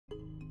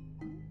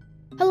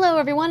Hello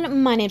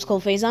everyone, my name's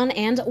ColdPhazon,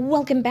 and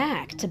welcome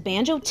back to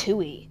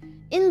Banjo-Tooie.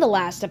 In the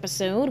last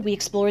episode, we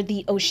explored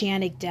the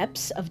oceanic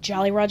depths of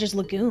Jolly Roger's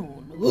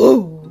Lagoon.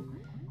 Woo!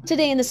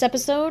 Today in this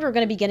episode, we're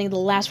going to be getting the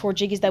last 4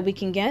 jiggies that we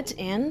can get,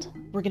 and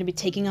we're going to be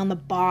taking on the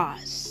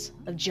boss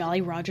of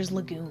Jolly Roger's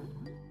Lagoon.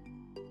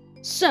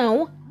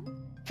 So,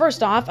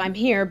 first off, I'm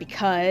here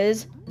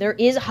because there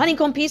is a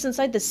honeycomb piece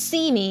inside the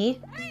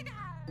Seamy.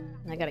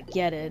 I gotta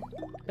get it.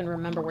 Couldn't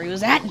remember where he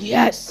was at.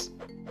 Yes!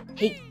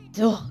 Hey,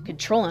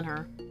 controlling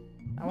her.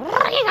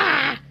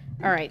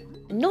 Alright.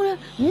 No,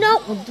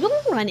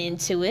 don't run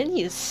into it,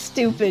 you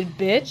stupid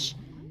bitch.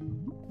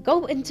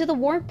 Go into the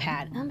warp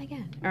pad. Oh my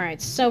god.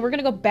 Alright, so we're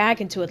gonna go back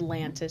into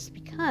Atlantis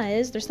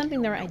because there's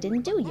something there I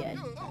didn't do yet.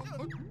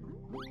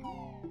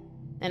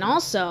 And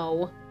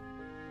also,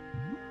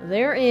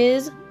 there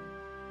is...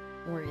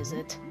 Where is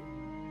it?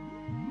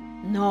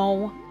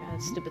 No.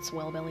 God, stupid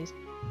swell bellies.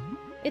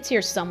 It's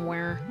here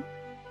somewhere.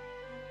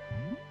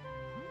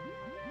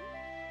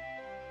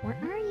 Where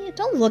are you?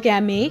 Don't look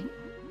at me!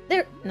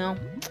 There- no.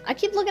 I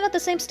keep looking at the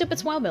same stupid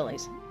swell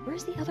bellies.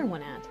 Where's the other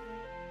one at?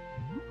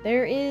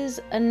 There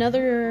is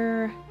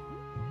another...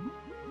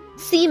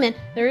 Seaman!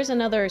 There is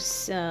another,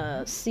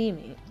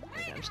 Seamy.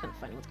 Okay, I'm just gonna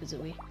fight with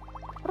Kazooie.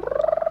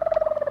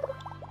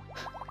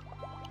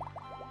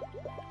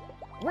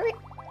 Where-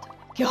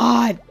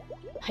 God!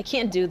 I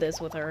can't do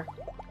this with her.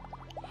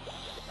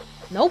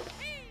 Nope.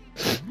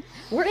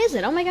 Where is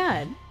it? Oh my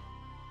god.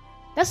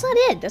 That's not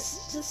it.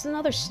 That's just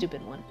another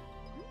stupid one.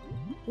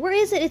 Where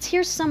is it? It's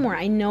here somewhere.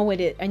 I know it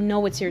is. I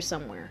know it's here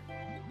somewhere.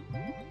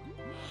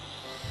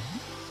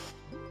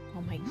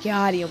 Oh my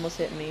god, he almost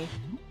hit me.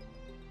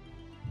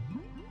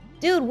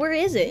 Dude, where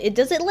is it?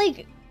 Does it,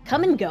 like,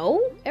 come and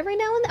go every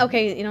now and then?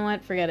 Okay, you know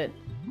what? Forget it.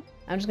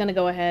 I'm just gonna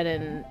go ahead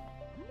and...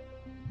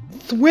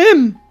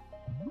 swim!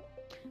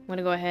 I'm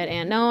gonna go ahead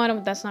and... No, I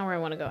don't... That's not where I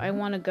want to go. I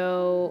want to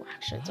go...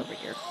 Actually, it's over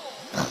here.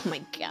 Oh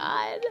my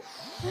god.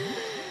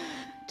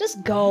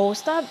 Just go.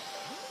 Stop.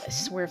 I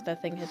swear if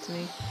that thing hits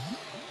me.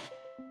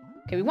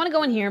 Okay, we want to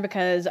go in here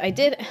because I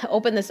did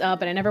open this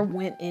up and I never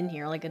went in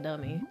here like a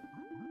dummy.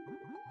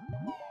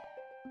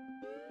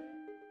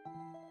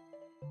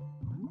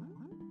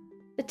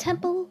 The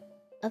Temple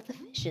of the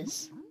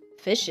Fishes.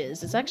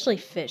 Fishes? It's actually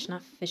fish,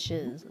 not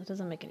fishes. That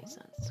doesn't make any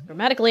sense.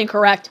 Grammatically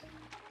incorrect.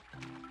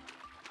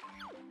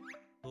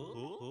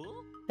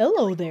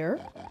 Hello there.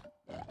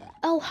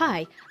 Oh,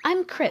 hi.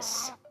 I'm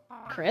Chris.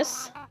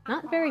 Chris?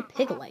 Not very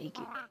pig-like,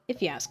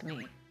 if you ask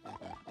me.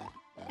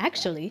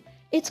 Actually,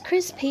 it's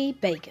Crispy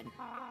Bacon.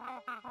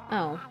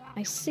 Oh,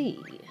 I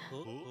see.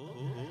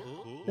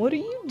 What are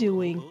you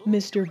doing,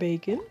 Mr.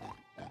 Bacon?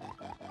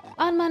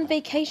 I'm on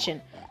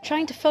vacation,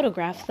 trying to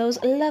photograph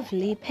those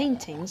lovely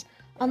paintings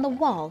on the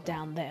wall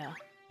down there.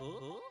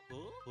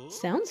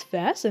 Sounds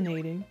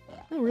fascinating.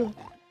 Oh, really?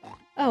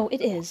 Oh,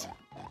 it is.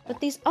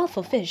 But these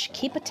awful fish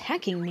keep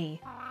attacking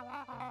me.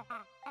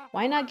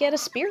 Why not get a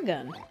spear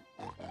gun?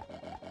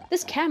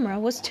 This camera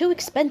was too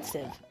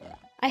expensive.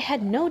 I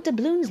had no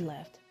doubloons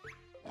left.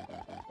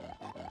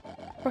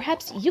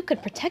 Perhaps you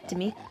could protect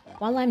me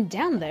while I'm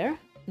down there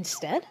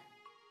instead?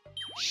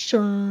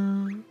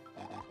 Sure.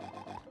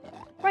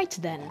 Right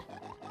then.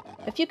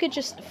 If you could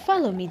just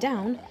follow me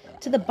down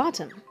to the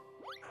bottom.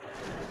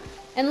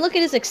 And look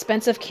at his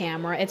expensive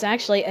camera. It's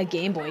actually a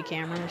Game Boy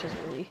camera, which is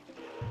really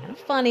kind of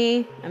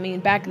funny. I mean,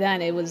 back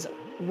then it was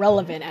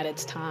relevant at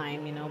its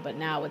time, you know, but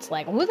now it's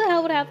like, who the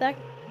hell would have that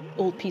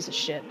old piece of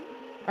shit?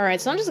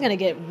 Alright, so I'm just gonna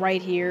get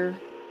right here,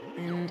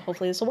 and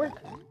hopefully this will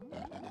work.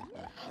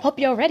 Hope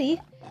you're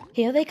ready.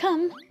 Here they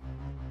come.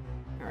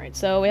 Alright,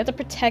 so we have to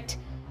protect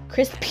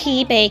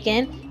Crispy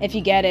Bacon. If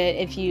you get it,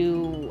 if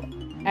you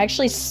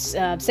actually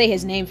say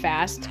his name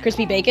fast.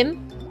 Crispy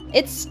Bacon.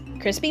 It's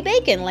Crispy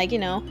Bacon, like, you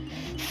know.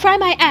 Fry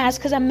my ass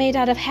because I'm made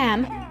out of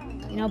ham.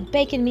 You know,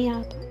 bacon me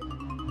up.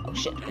 Oh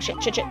shit, oh,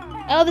 shit.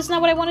 Oh, that's not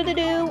what I wanted to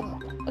do.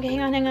 Okay,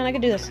 hang on, I can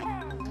do this.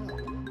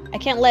 I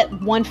can't let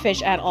one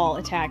fish at all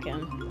attack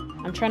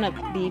him. I'm trying to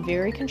be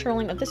very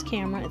controlling of this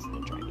camera. It's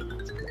driving me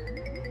nuts.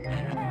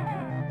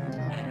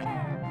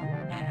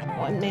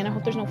 Oh, man, I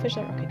hope there's no fish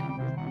there. Okay, good.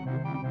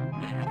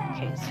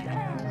 Okay,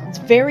 it's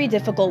very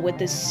difficult with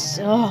this.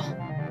 Oh.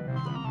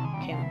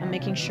 Okay, I'm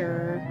making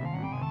sure.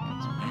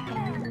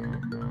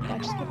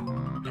 Just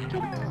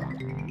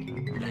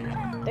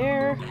get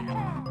there.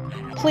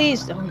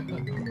 Please. Oh,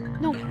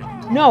 no.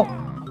 No.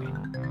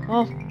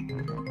 Oh.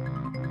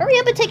 Hurry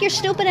up and take your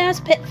stupid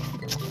ass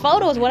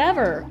photos,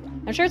 whatever.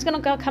 I'm sure it's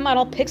gonna come out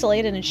all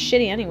pixelated and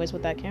shitty anyways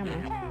with that camera.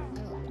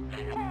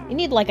 You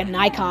need like a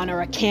Nikon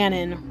or a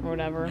Canon or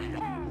whatever.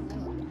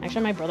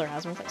 Actually, my brother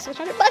has one. It's like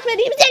 $600 bucks, man.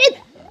 He did it!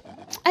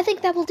 I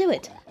think that will do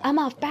it. I'm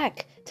off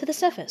back to the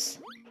surface.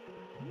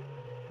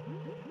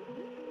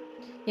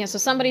 Yeah, so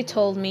somebody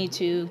told me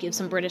to give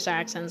some British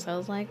accents. I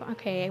was like,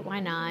 okay, why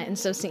not? And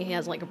so he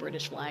has like a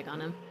British flag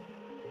on him.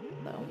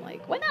 So I'm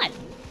like, why not?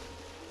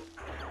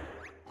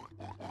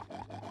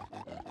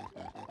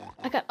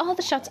 I got all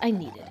the shots I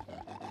needed.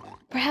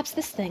 Perhaps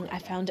this thing I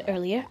found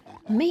earlier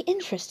may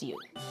interest you.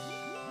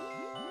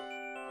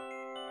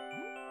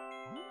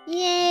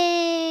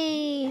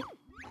 Yay!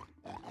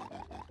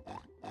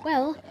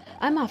 Well,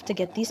 I'm off to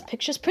get these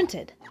pictures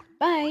printed.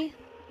 Bye.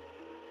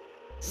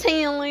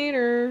 See you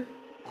later.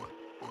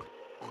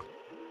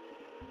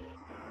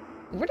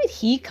 Where did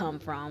he come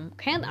from?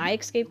 Can't I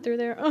escape through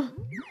there? Ugh.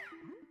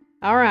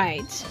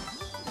 Alright.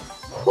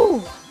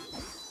 Whew.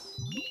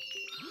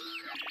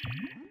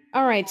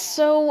 Alright,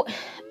 so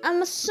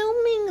I'm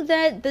assuming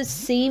that the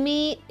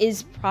Simi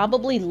is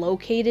probably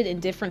located in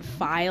different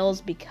files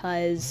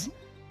because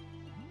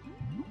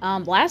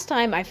last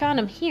time I found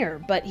him here,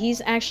 but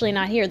he's actually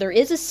not here. There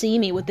is a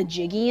Simi with the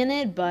Jiggy in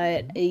it,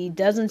 but he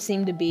doesn't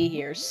seem to be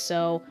here,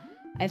 so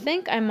I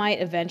think I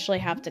might eventually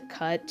have to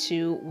cut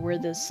to where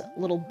this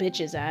little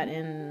bitch is at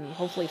and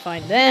hopefully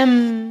find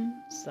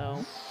them.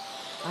 So,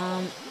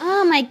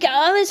 oh my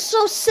god, I'm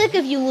so sick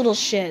of you little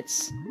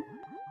shits.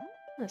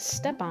 I'm gonna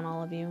step on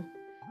all of you.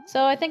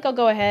 So I think I'll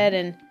go ahead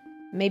and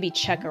maybe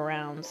check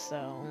around,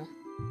 so.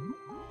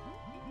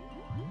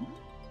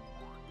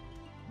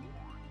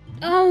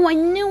 Oh, I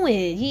knew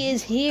it! He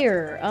is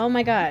here! Oh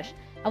my gosh.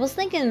 I was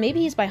thinking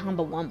maybe he's by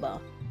Humba Wumba.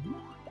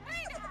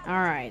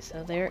 Alright,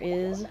 so there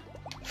is...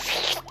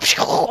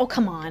 Oh,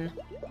 come on.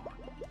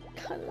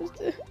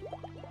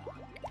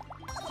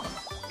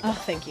 Oh,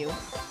 thank you.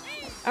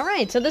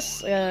 Alright, so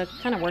this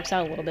kind of works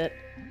out a little bit.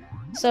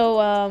 So,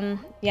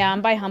 yeah,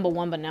 I'm by Humba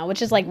Wumba now,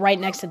 which is like right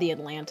next to the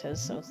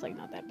Atlantis, so it's like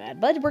not that bad.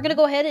 But we're gonna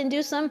go ahead and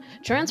do some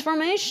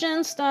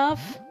transformation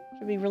stuff.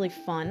 Should be really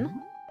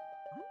fun.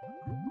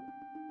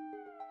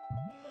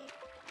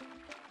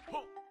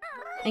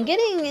 And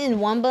getting in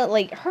Wumba,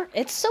 like,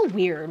 it's so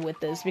weird with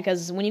this,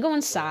 because when you go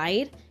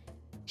inside,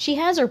 she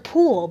has her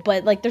pool,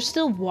 but, like, there's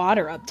still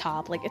water up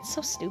top. Like, it's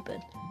so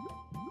stupid.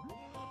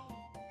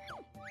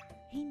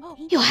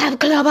 You have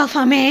global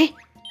for me?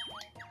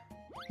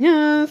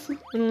 Yes.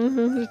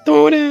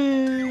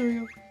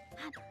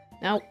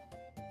 No.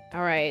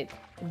 Alright.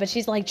 But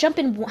she's like, jump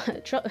in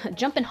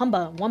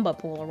Humba Wumba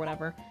pool or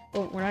whatever.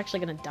 But we're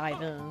actually gonna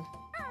dive in.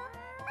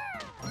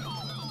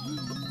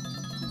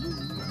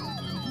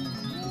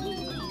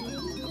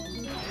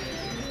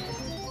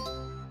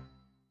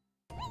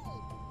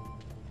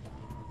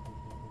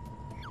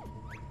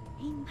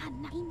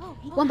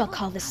 Wumba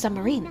call this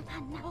submarine.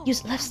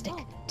 Use left stick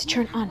to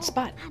turn on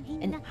spot,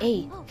 and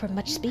A for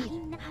much speed.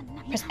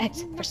 Press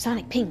X for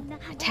sonic ping,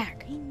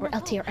 attack, or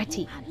LT or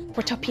IT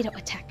for torpedo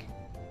attack.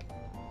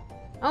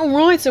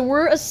 Alright, so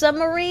we're a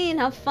submarine!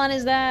 How fun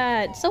is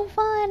that? So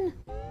fun!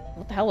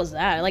 What the hell was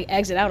that? I like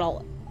exit out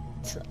all...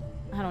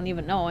 I don't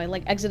even know. I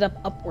like exit up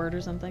upward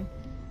or something.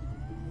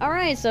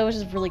 Alright, so it's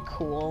just really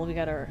cool. We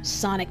got our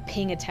sonic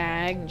ping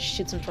attack and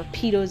shoot some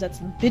torpedoes at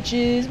some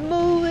bitches.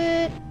 Move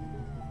it!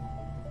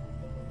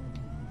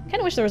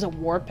 Kinda wish there was a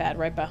warp pad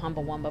right by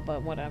Humba Wumba,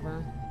 but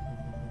whatever.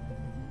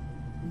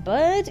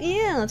 But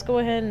yeah, let's go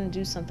ahead and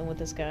do something with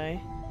this guy.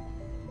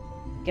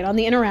 Get on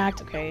the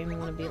interact. Okay, I'm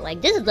gonna be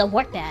like, this is the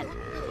warp pad.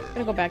 I'm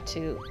gonna go back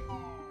to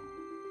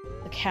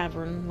the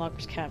cavern,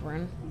 Locker's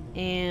Cavern.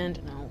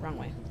 And, no, wrong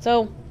way.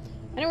 So,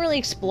 I didn't really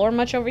explore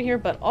much over here,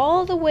 but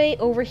all the way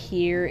over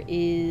here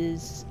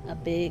is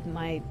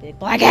my big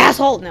black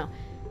asshole! No.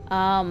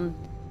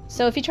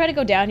 So if you try to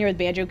go down here with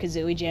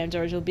Banjo-Kazooie,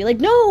 Jam-George will be like,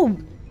 no!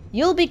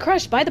 You'll be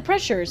crushed by the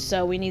pressure,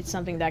 so we need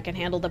something that can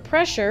handle the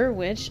pressure,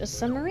 which a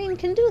submarine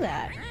can do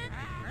that.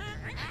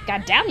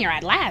 Got down here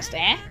at last,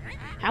 eh?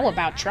 How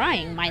about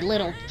trying my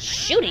little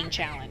shooting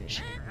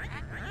challenge?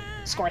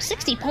 Score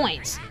 60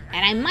 points,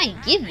 and I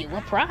might give you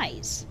a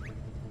prize.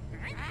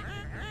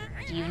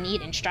 Do you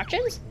need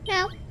instructions?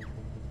 No.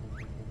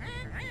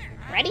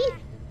 Ready?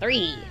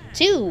 3,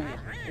 2,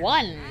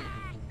 1,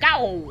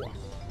 go!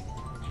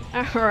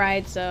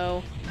 Alright,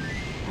 so...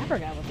 I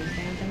forgot what these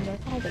damn things are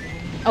called again.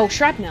 Oh,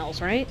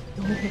 shrapnels, right?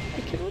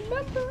 I can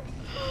remember.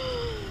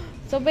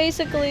 So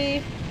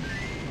basically,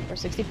 for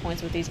 60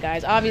 points with these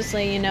guys,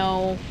 obviously, you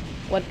know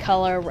what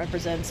color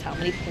represents how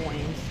many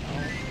points.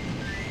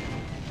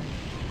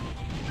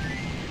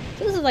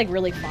 So this is like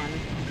really fun.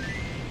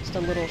 Just a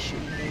little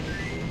shooting game.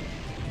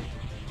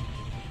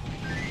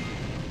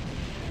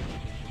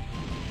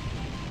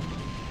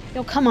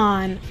 Yo, come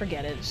on.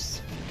 Forget it.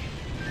 Just...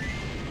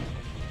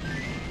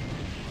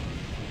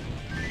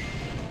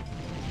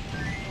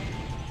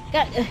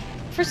 God,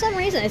 for some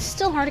reason, it's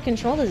still hard to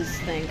control this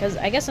thing, because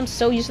I guess I'm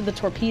so used to the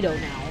torpedo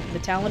now. The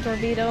talent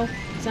torpedo.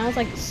 It sounds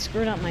like it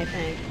screwed up my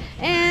thing.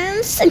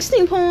 And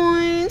 16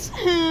 points!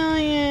 Hell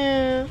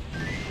yeah!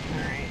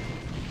 Alright.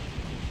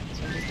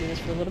 So I'll just do this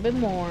for a little bit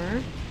more.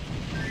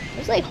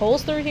 There's like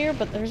holes through here,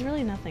 but there's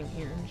really nothing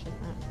here.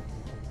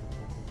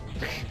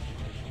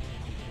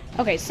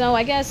 Okay, so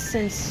I guess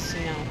since,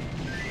 you know,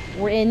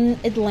 we're in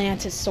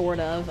Atlantis, sort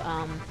of,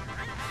 I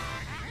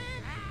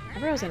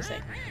forgot what I was gonna say.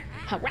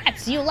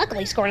 Rats, you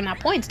luckily scored enough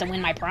points to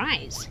win my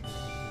prize.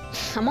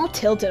 I'm all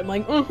tilted. I'm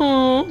like,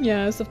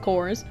 yes, of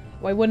course.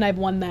 Why wouldn't I have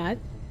won that?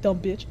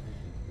 Dumb bitch.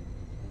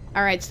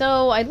 Alright,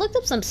 so I looked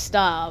up some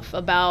stuff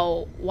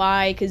about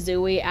why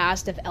Kazooie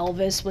asked if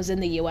Elvis was in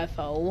the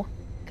UFO.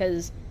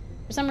 Because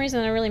for some reason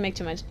it didn't really make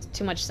too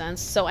much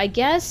sense. So I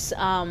guess,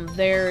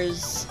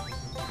 there's...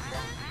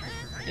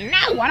 No,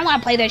 I don't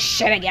want to play this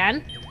shit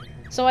again.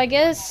 So I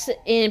guess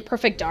in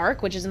Perfect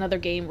Dark, which is another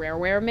game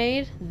Rareware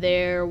made,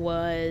 there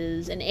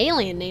was an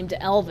alien named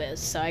Elvis.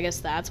 So I guess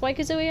that's why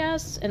Kazooie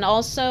asked. And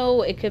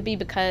also, it could be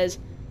because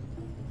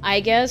I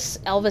guess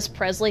Elvis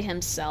Presley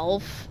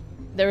himself,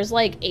 there's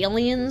like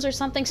aliens or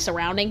something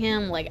surrounding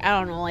him. Like, I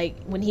don't know,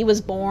 like when he was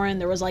born,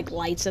 there was like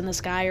lights in the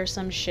sky or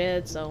some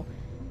shit. So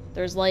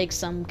there's like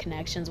some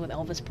connections with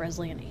Elvis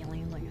Presley and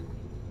aliens. Like,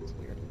 it's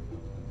weird.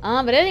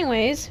 But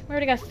anyways, we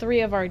already got 3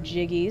 of our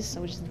jiggies,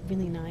 so which is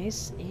really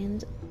nice.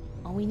 And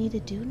all we need to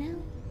do now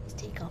is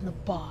take on the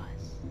boss.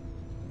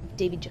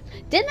 Davy Jones.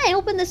 Didn't I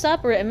open this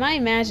up, or am I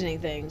imagining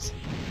things?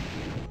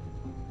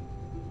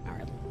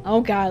 Alright. Oh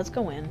god, let's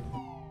go in.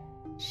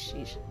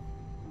 Sheesh.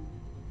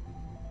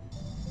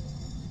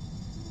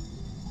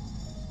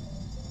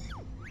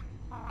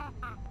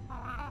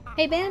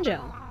 Hey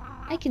Banjo,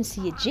 I can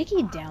see a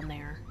jiggy down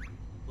there.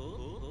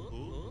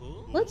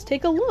 Let's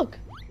take a look.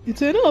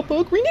 It's in a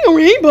book reading a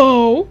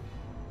rainbow.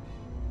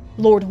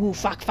 Lord Woo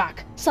Fak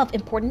Fak,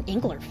 self-important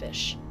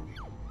anglerfish.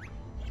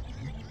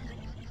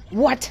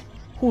 What?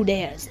 Who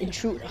dares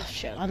intrude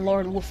on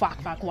Lord Woo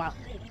Fak Fak while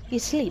he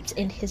sleeps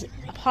in his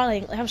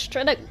appalling... I was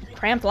trying to...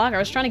 cramped locker. I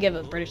was trying to give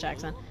a British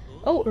accent.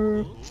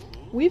 Oh,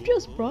 we've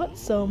just brought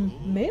some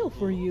mail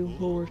for you,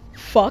 Lord.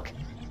 Fuck.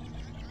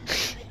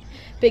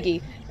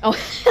 Piggy. Oh,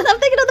 I'm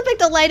thinking of the pic.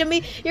 Don't lie to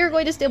me. You're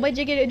going to steal my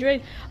jiggy and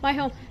drain my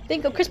home.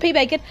 Think of crispy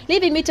bacon,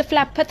 leaving me to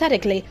flap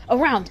pathetically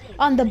around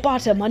on the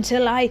bottom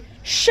until I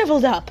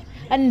shriveled up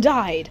and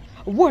died.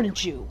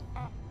 Weren't you?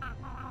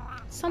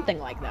 Something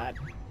like that.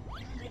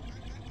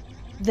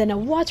 Then a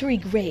watery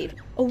grave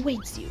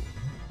awaits you.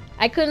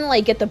 I couldn't,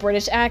 like, get the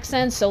British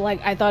accent, so,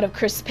 like, I thought of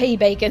crispy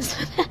bacon,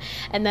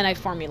 and then I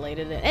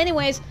formulated it.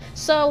 Anyways,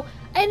 so,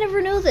 I never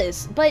knew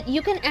this, but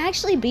you can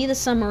actually be the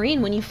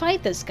submarine when you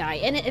fight this guy,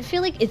 and I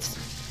feel like it's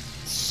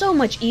so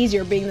much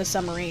easier being the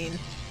submarine.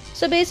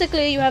 So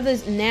basically, you have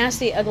this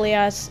nasty,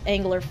 ugly-ass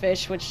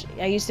anglerfish, which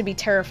I used to be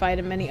terrified,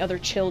 and many other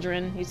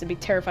children used to be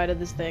terrified of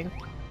this thing.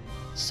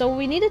 So what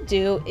we need to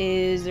do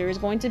is, there is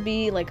going to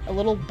be, like, a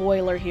little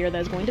boiler here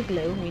that is going to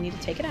glow, and we need to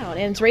take it out.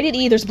 And it's rated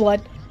E, there's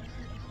blood.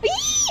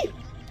 Eee!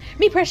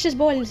 Me precious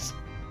boils!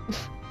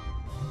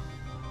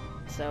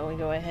 So we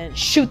go ahead and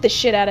shoot the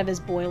shit out of his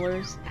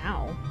boilers.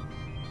 Ow.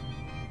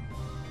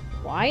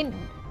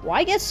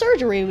 Why get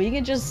surgery? We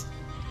can just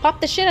pop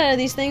the shit out of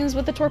these things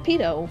with a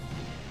torpedo.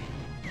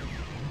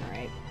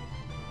 Alright.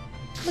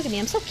 Look at me,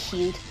 I'm so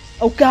cute.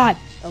 Oh god!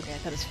 Okay, I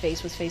thought his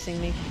face was facing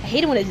me. I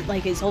hate it when it's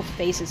like his whole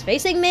face is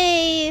facing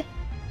me!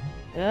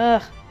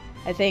 Ugh.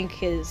 I think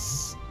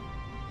his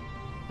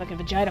fucking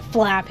vagina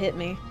flap hit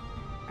me.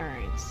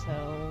 Alright,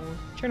 so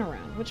turn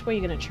around. Which way are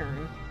you gonna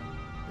turn?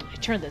 I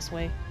turn this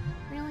way.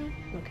 Really?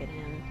 Look at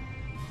him.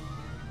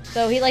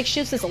 So he like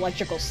shoots this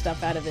electrical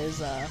stuff out of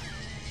his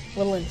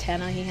little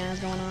antenna he has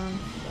going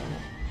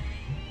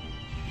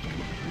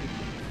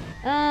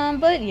on.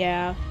 But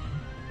yeah.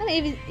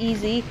 Kind of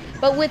easy.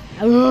 But with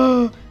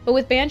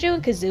Banjo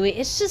and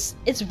Kazooie,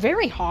 it's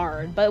very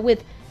hard. But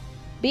with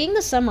being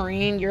the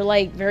submarine, you're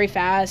like very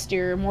fast,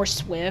 you're more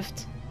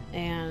swift,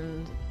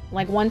 and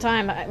like one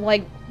time,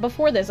 like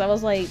before this, I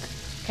was like,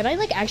 can I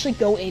like actually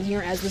go in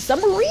here as the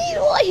submarine?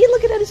 Oh, I hate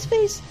looking at his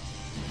face.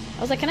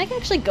 I was like, can I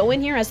actually go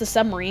in here as the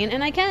submarine?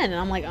 And I can. And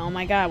I'm like, oh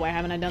my god, why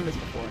haven't I done this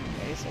before?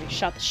 Okay, so he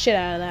shot the shit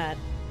out of that.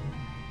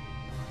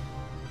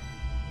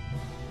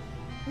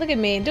 Look at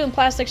me, doing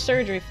plastic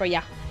surgery for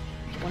ya.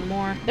 One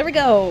more. There we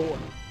go.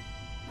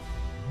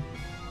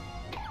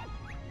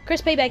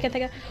 Crispy bacon,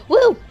 think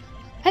woo!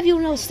 Have you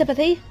no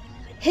sympathy?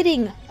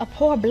 Hitting a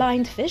poor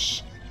blind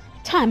fish?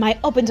 Time I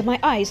opened my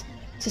eyes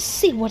to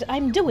see what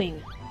I'm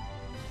doing.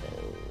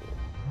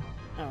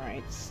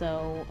 Alright,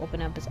 so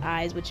open up his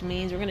eyes, which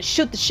means we're gonna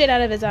shoot the shit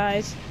out of his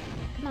eyes.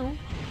 Come on.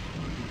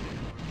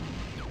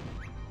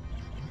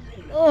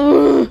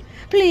 Ugh,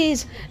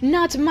 please,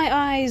 not my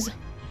eyes.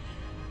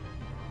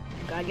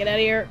 Gotta get out of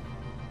here.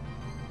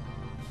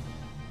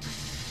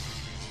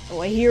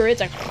 Oh, I hear it.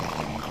 It's like...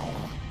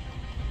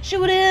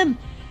 Shoot him!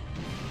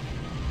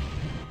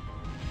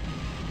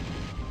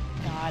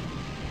 God.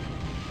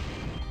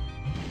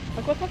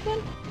 Look.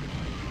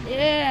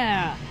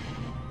 Yeah!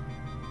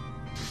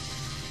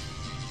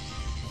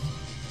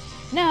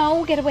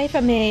 No, get away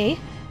from me!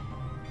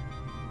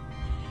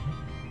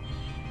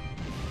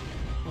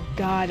 Oh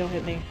god, don't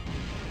hit me.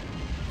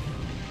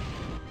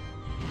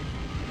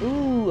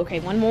 Ooh,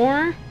 okay, one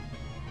more.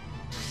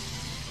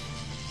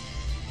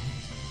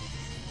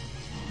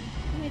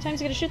 How many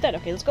times are you gonna shoot that?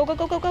 Okay, let's go.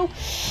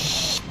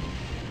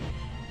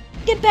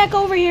 Get back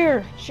over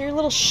here! Show your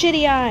little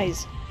shitty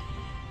eyes.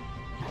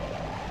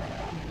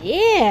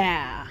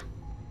 Yeah!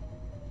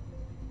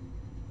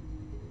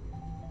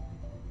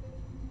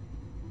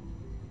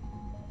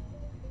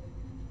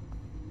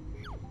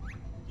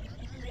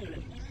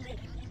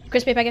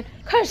 Crispy bacon.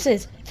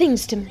 Curses!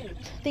 Things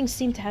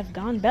seem to have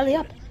gone belly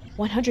up.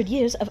 100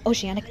 years of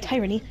oceanic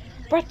tyranny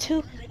brought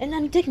to an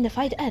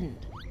undignified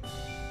end.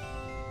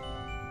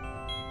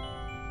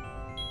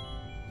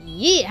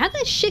 Yeah, how'd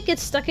that shit get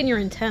stuck in your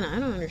antenna? I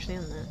don't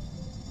understand that.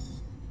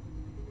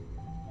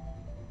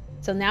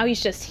 So now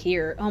he's just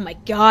here. Oh my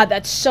god,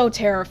 that's so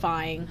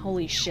terrifying.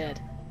 Holy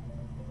shit.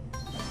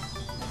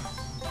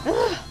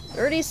 Ugh,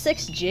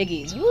 36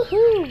 jiggies.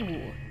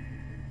 Woohoo!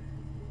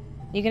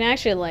 You can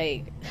actually,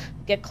 like,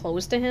 get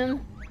close to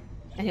him,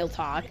 and he'll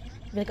talk.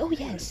 Be like, oh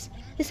yes,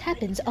 this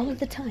happens all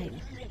the time.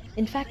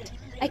 In fact,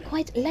 I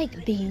quite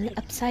like being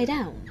upside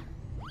down.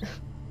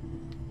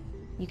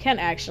 You can't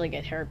actually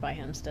get hurt by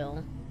him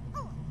still.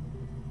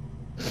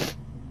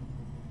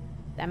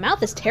 That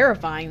mouth is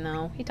terrifying,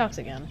 though. He talks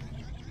again.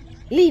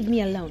 Leave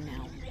me alone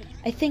now.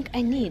 I think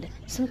I need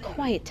some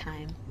quiet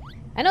time.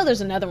 I know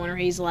there's another one where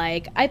he's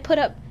like, I put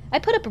up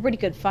a pretty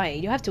good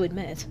fight, you have to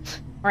admit.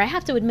 Or I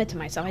have to admit to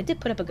myself, I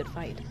did put up a good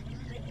fight.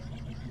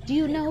 Do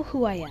you know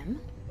who I am?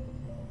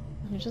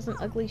 You're just an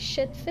ugly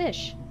shit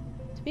fish.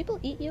 Do people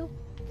eat you?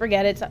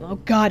 Forget it. Oh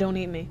god, don't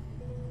eat me.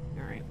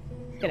 Alright.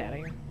 Get out of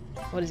here.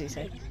 What does he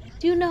say?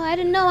 Do you know? I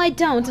don't know, I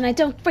don't, and I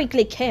don't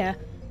frankly care.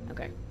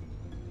 Okay.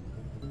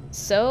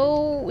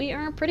 So, we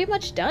are pretty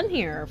much done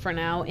here for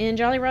now in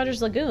Jolly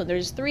Roger's Lagoon.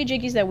 There's 3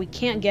 jiggies that we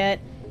can't get,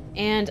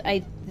 and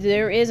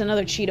there is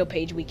another Cheeto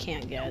page we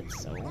can't get,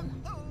 so...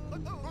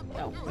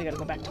 Oh, we gotta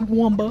go back to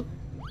Wamba.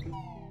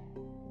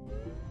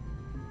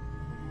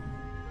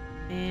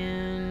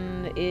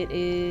 And it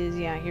is...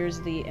 yeah, here's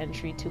the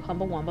entry to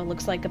Humbawamba.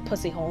 Looks like a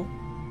pussy hole.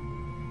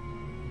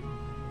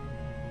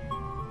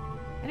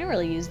 I didn't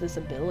really use this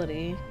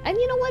ability. And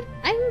you know what?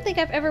 I don't think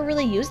I've ever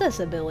really used this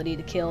ability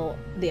to kill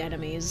the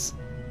enemies.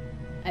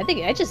 I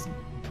think I just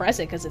press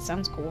it because it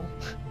sounds cool.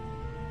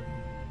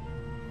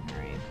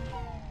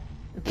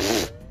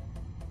 Alright.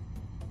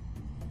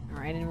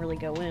 Alright, I didn't really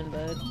go in,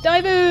 but...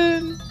 dive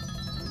in!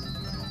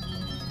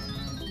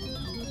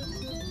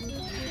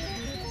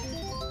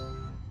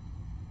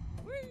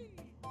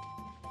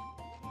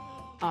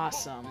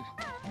 Awesome.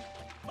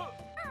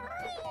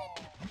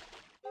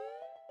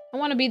 I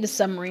want to be the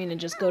submarine and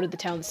just go to the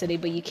town city,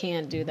 but you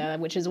can't do that,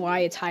 which is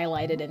why it's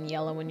highlighted in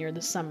yellow when you're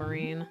the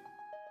submarine.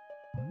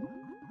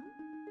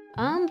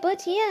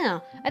 But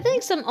yeah, I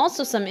think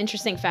some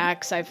interesting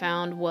facts I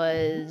found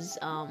was,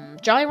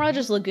 Jolly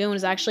Roger's Lagoon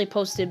is actually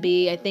supposed to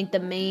be, I think, the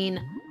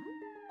main,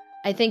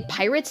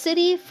 pirate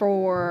city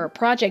for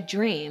Project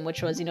Dream,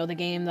 which was, you know, the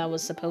game that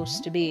was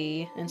supposed to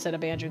be, instead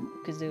of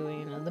Banjo-Kazooie,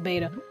 you know, the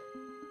beta.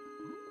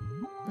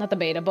 Not the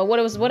beta, but what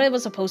it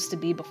was supposed to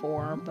be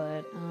before,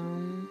 but,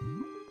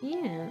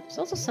 yeah, there's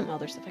also some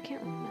other stuff I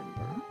can't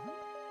remember.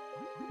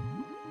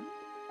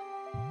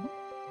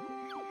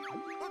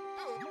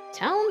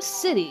 Town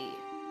City.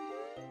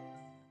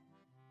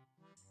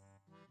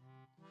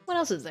 What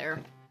else is there?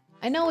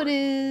 I know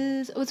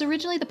it was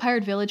originally the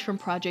pirate village from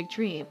Project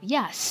Dream.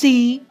 Yeah,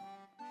 see?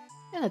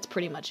 Yeah, that's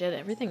pretty much it.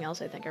 Everything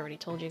else I think I already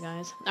told you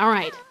guys.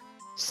 Alright,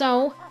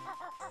 so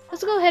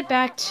let's go head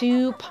back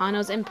to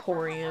Pano's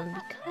Emporium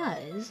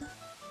because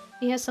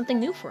he has something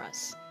new for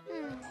us.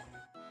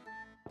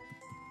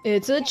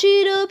 It's a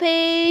Cheeto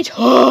page!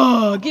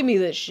 Oh, give me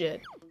this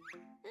shit.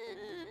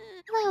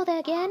 Hello there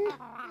again.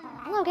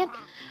 Hello again.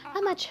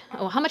 How much?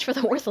 Oh, how much for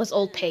the worthless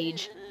old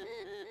page?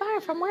 Far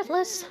from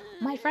worthless,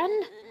 my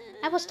friend.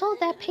 I was told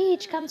that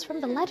page comes from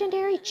the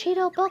legendary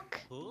Cheeto book.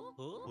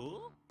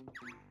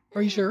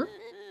 Are you sure?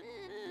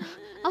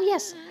 Oh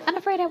yes, I'm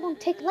afraid I won't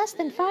take less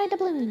than 5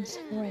 doubloons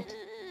for it.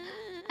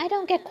 I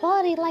don't get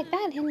quality like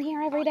that in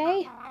here every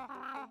day.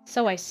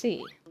 So I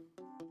see.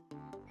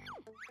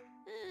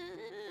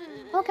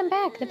 Welcome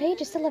back. The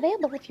page is still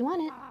available if you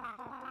want it.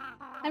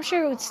 I'm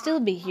sure it would still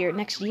be here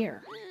next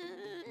year.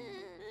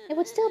 It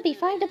would still be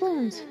 5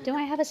 doubloons. Do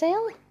I have a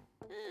sale?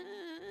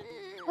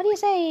 What do you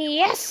say?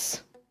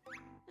 Yes!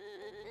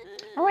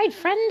 Alright,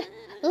 friend.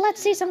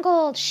 Let's see some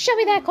gold. Show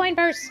me that coin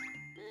purse.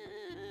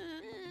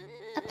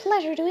 A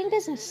pleasure doing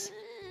business.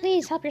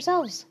 Please help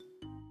yourselves.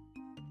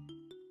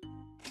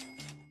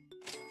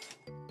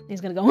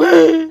 He's gonna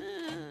go...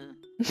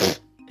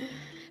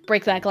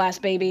 Break that glass,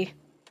 baby.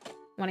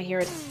 Wanna hear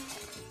it?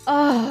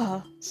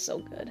 Oh, so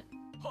good.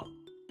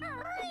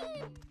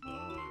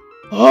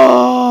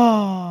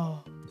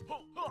 Oh!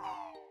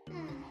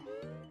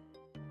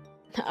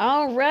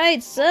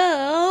 Alright,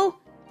 so...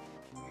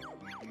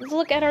 let's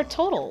look at our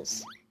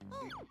totals.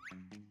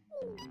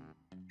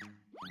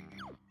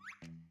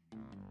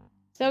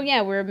 So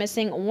yeah, we're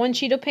missing 1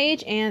 Cheeto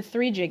page and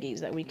 3 jiggies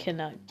that we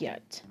cannot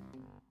get.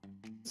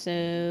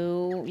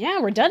 So yeah,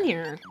 we're done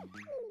here.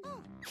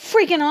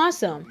 Freaking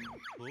awesome!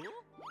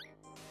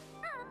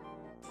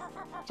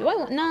 Do I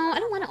want... no, I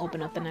don't want to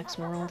open up the next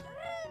world.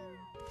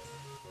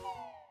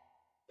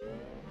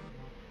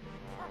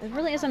 There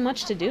really isn't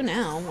much to do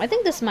now. I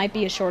think this might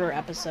be a shorter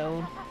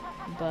episode,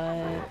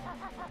 but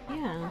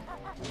yeah.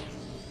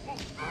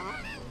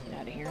 Get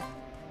out of here.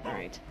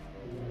 Alright.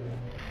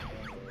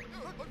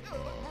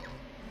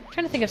 I'm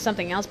trying to think of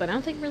something else, but I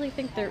don't really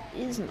think there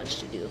is much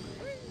to do.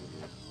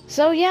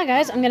 So yeah,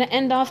 guys, I'm gonna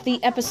end off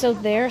the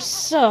episode there.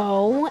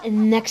 So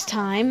next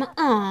time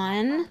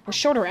on a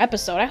shorter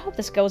episode, I hope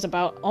this goes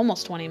about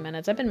almost 20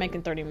 minutes. I've been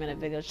making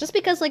 30-minute videos just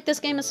because like this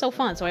game is so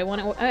fun. So I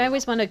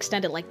always want to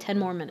extend it like 10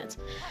 more minutes.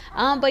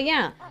 But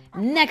yeah,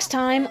 next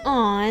time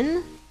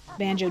on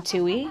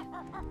Banjo-Tooie,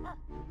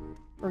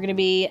 We're gonna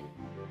be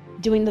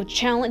doing the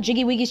challenge,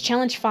 Jiggy Wiggy's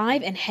Challenge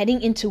 5 and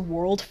heading into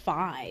World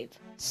 5.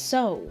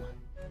 So,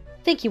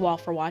 thank you all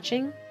for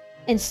watching,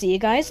 and see you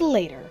guys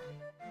later.